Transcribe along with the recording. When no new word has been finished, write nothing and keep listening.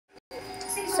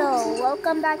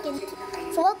welcome back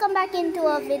into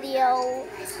a video.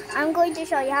 I'm going to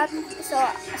show you how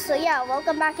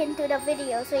welcome back into the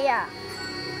video.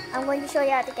 I'm going to show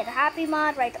you how to get a happy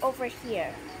mod right over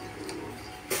here.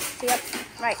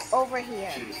 Right over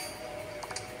here.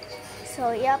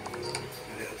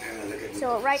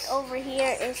 So right over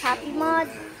here is happy mod.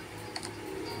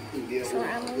 So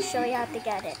I'm going to show you how to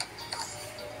get it.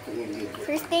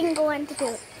 First thing, go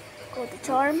to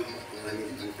charm.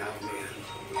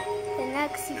 The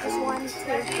next, you just want to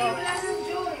go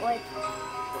wait.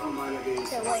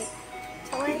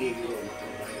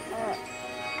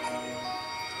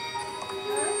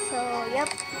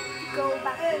 Go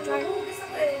back to charm.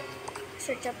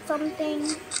 Search up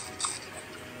something.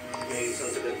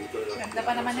 Ganda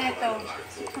pa naman ito.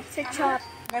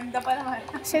 Ganda pa naman.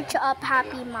 Search up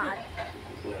happy mod.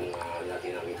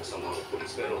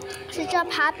 Search up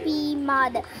happy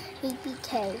mod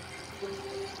APK.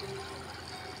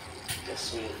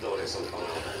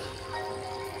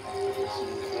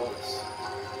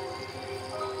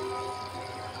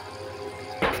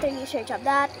 After you search up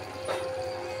that,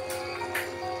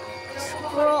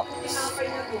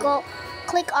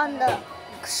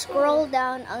 scroll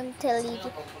down until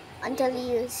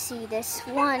you see this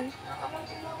one.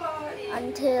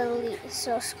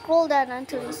 Scroll down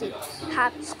until you see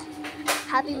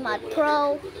Happy Mod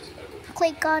Pro.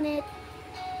 Click on it.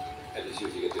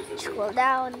 Scroll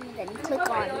down, then click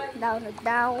on download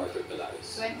now.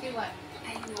 21.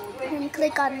 Then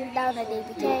click on download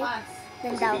APK.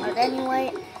 Then download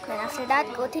anyway. Then after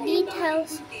that, go to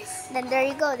details. Then there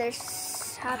you go.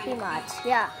 There's Happy Mods.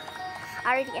 Yeah,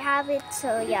 I already have it.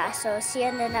 So see you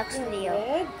in the next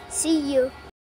video. See you.